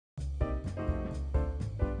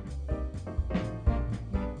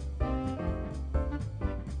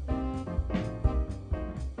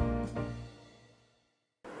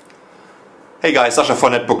Hey guys, Sasha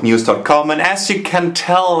for netbooknews.com, and as you can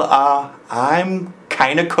tell, I'm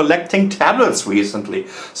kind of collecting tablets recently.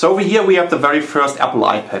 So over here we have the very first Apple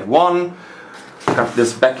iPad 1. Got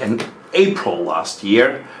this back in April last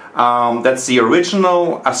year. That's the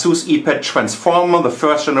original Asus iPad Transformer, the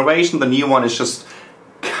first generation. The new one is just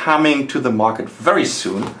coming to the market very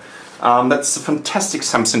soon. That's a fantastic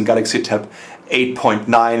Samsung Galaxy Tab,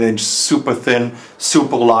 8.9 inch, super thin,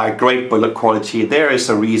 super light, great build quality. There is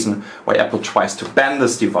a reason why Apple tries to ban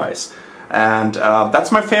this device. And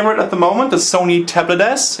that's my favorite at the moment, the Sony Tablet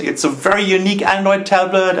S. It's a very unique Android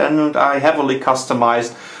tablet, and I heavily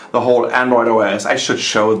customized the whole Android OS. I should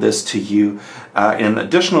show this to you in an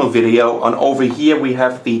additional video. And over here we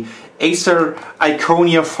have the Acer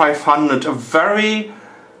Iconia 500, a very,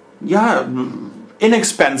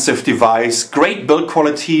 inexpensive device, great build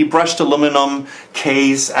quality, brushed aluminum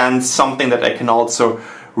case, and something that I can also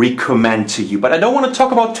recommend to you. But I don't want to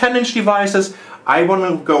talk about 10-inch devices. I want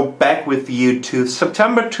to go back with you to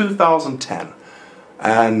September 2010.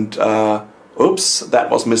 And oops,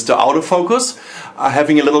 that was Mr. Autofocus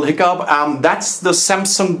having a little hiccup. That's the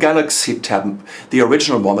Samsung Galaxy Tab, the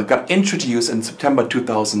original one that got introduced in September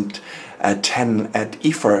 2010 at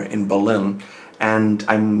IFA in Berlin. And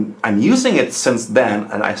I'm using it since then,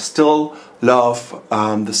 and I still love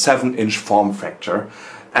the 7-inch form factor.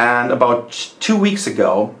 And about 2 weeks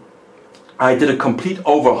ago, I did a complete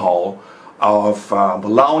overhaul of the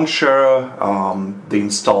launcher, the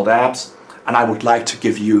installed apps, and I would like to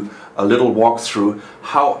give you a little walkthrough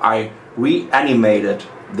how I reanimated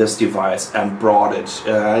this device and brought it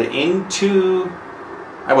into,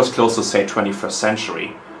 I was close to say 21st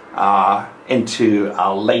century. Into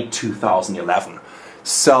late 2011.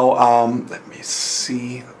 So let me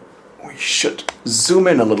see, we should zoom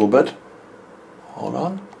in a little bit. Hold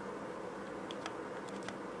on.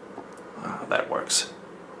 That works.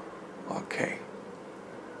 Okay.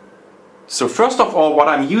 So first of all, what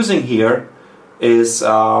I'm using here is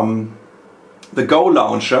the Go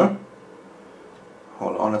launcher.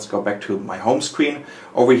 Hold on, let's go back to my home screen.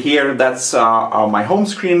 Over here, that's my home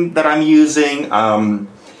screen that I'm using.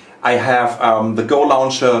 I have the Go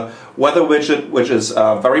Launcher weather widget, which is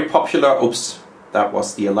very popular. Oops, that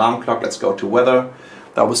was the alarm clock. Let's go to weather.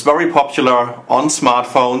 That was very popular on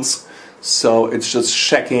smartphones. So it's just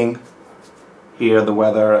checking here the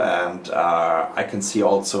weather, and I can see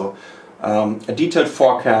also a detailed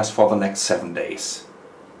forecast for the next 7 days.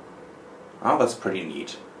 Oh, that's pretty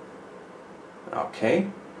neat. Okay.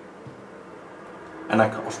 And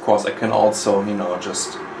of course I can also,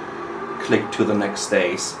 just click to the next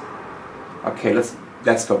days. Okay,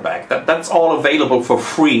 let's go back. That's all available for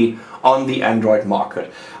free on the Android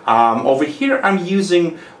market. Over here I'm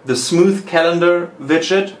using the Smooth Calendar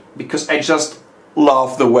widget because I just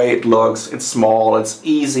love the way it looks. It's small, it's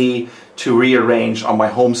easy to rearrange on my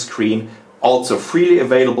home screen. Also freely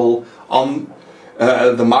available on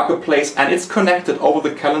the marketplace, and it's connected over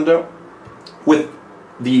the calendar with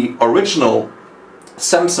the original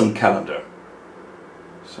Samsung calendar.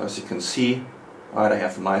 So as you can see, I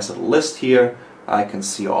have a nice little list here. I can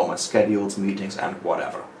see all my schedules, meetings, and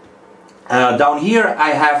whatever. Down here I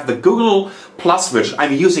have the Google Plus widget.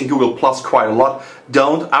 I'm using Google Plus quite a lot.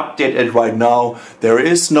 Don't update it right now. There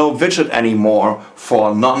is no widget anymore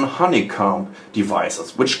for non-honeycomb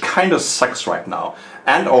devices, which kind of sucks right now.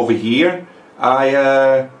 And over here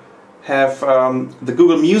I have the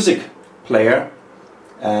Google Music player,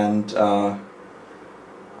 and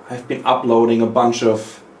I've been uploading a bunch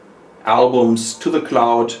of albums to the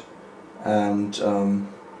cloud, and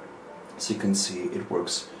as you can see, it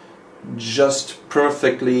works just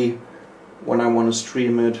perfectly when I want to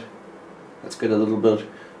stream it. Let's get a little bit.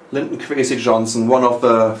 Linton Kwesi Johnson, one of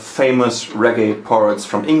the famous reggae poets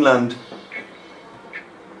from England.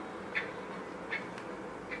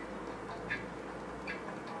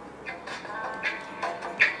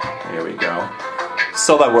 Here we go.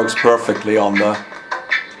 So that works perfectly on the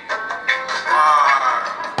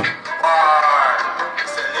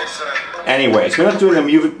Anyways, we're not doing a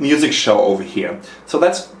music show over here. So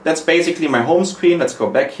that's basically my home screen. Let's go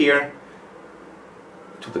back here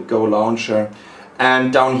to the Go launcher.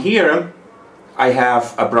 And down here I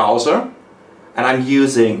have a browser, and I'm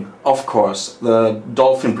using, of course, the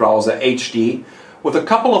Dolphin browser HD with a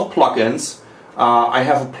couple of plugins. I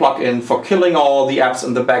have a plugin for killing all the apps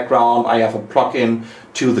in the background. I have a plugin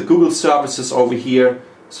to the Google services over here.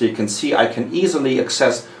 So you can see I can easily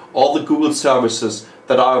access all the Google services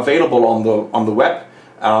that are available on the web.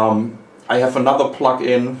 I have another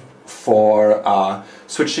plugin for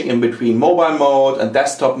switching in between mobile mode and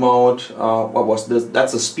desktop mode. What was this?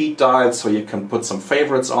 That's a speed dial, so you can put some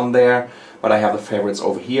favorites on there. but I have the favorites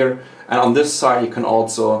over here. And on this side you can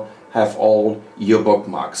also have all your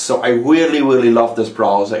bookmarks. So I really love this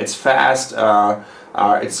browser. It's fast,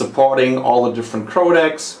 it's supporting all the different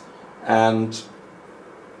codecs, and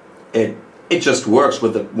it just works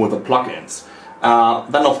with the plugins.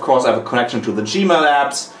 Then of course I have a connection to the Gmail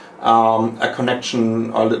apps, a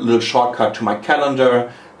connection, a little shortcut to my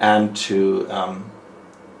calendar, and to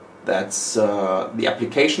that's the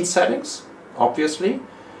application settings, obviously.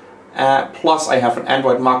 Plus I have an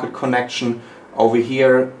Android Market connection. Over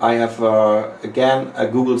here I have again a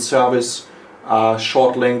Google service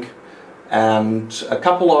short link, and a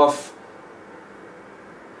couple of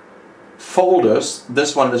folders.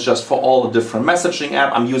 This one is just for all the different messaging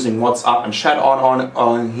apps. I'm using WhatsApp and Chat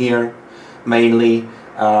on here mainly.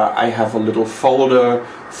 I have a little folder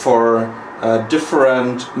for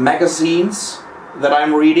different magazines that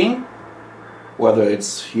I'm reading. Whether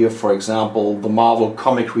it's here, for example, the Marvel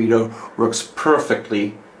comic reader works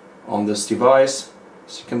perfectly on this device,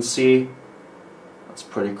 as you can see. That's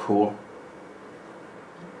pretty cool.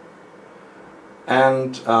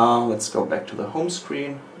 And let's go back to the home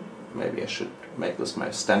screen. Maybe I should make this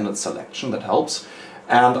my standard selection, that helps.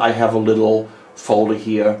 And I have a little folder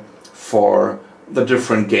here for the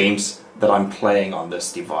different games that I'm playing on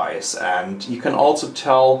this device. And you can also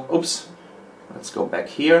tell, oops, let's go back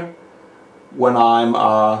here. When I'm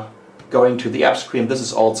going to the app screen, this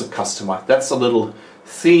is also customized. That's a little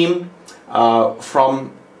theme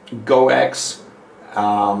from GoX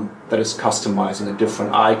that is customizing the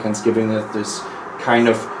different icons, giving it this kind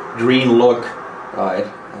of green look. Right,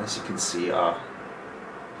 as you can see,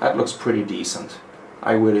 that looks pretty decent.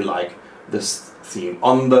 I really like this theme.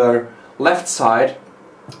 On the left side,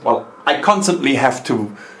 well, I constantly have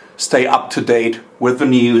to stay up to date with the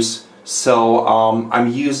news, so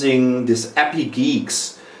I'm using this Appy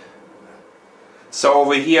Geeks. So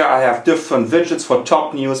over here I have different widgets for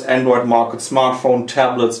top news, Android Market, smartphone,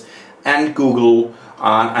 tablets, and Google,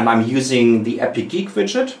 and I'm using the Appy Geek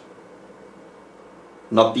widget.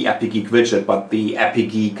 Not the Appy Geek widget, but the Appy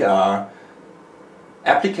Geek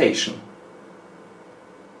application.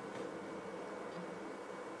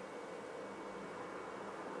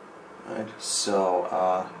 Right,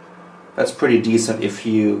 so that's pretty decent if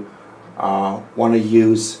you want to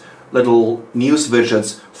use little news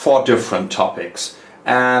widgets for different topics.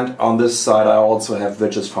 And on this side I also have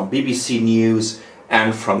widgets from BBC News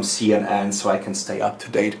and from CNN, so I can stay up to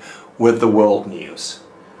date with the world news.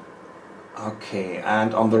 Okay,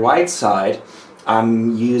 and on the right side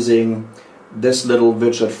I'm using this little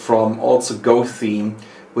widget from also GoTheme,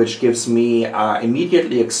 which gives me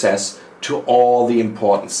immediately access to all the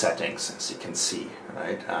important settings, as you can see,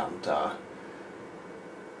 right? And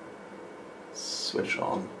switch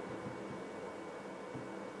on.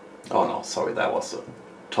 Oh no, sorry, that was the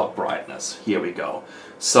top brightness. Here we go.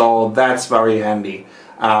 So that's very handy.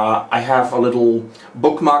 I have a little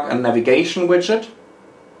bookmark and navigation widget.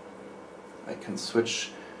 I can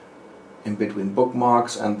switch in between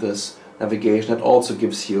bookmarks and this navigation. It also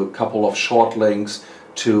gives you a couple of short links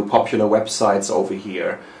to popular websites over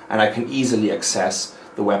here, and I can easily access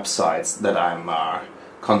the websites that I'm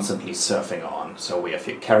constantly surfing on. So we have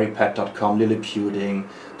here carrypad.com,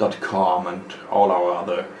 lillipuding.com, and all our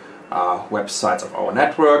other websites of our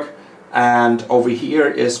network. And over here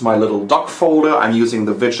is my little doc folder. I'm using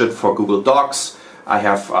the widget for Google Docs. I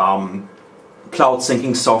have cloud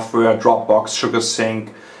syncing software, Dropbox,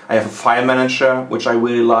 SugarSync. I have a file manager, which I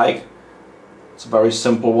really like. It's a very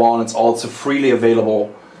simple one. It's also freely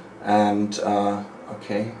available. And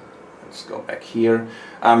okay, let's go back here.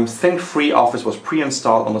 Think Free Office was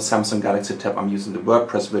pre-installed on the Samsung Galaxy Tab. I'm using the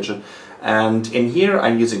WordPress widget. And in here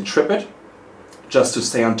I'm using TripIt, just to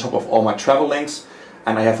stay on top of all my travel links.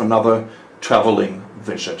 And I have another traveling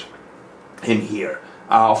widget in here.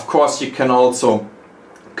 Of course, you can also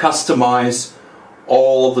customize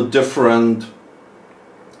all the different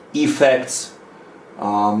effects.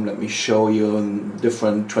 Let me show you a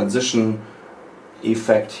different transition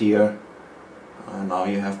effect here. And now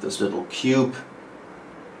you have this little cube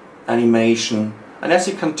animation. And as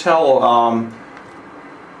you can tell,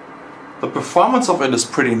 the performance of it is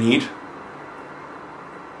pretty neat.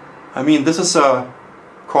 I mean, this is a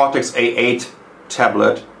Cortex A8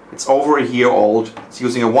 tablet. It's over a year old. It's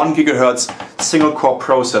using a 1 GHz single core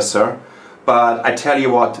processor. But I tell you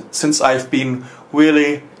what, since I've been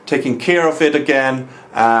really taking care of it again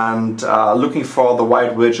and looking for the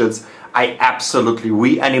right widgets, I absolutely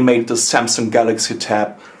reanimated the Samsung Galaxy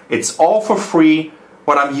Tab. It's all for free.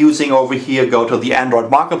 What I'm using over here, go to the Android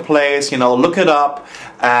Marketplace, you know, look it up.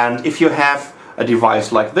 And if you have a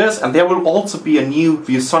device like this, and there will also be a new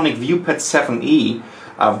ViewSonic ViewPad 7e,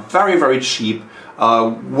 very, very cheap,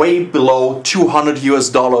 way below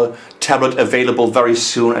 $200 tablet available very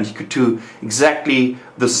soon, and you could do exactly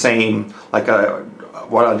the same like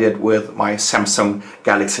what I did with my Samsung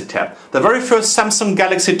Galaxy Tab. The very first Samsung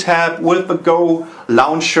Galaxy Tab with the Go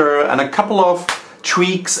launcher and a couple of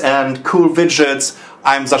tweaks and cool widgets.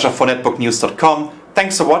 I'm Sascha for netbooknews.com.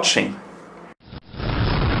 Thanks for watching.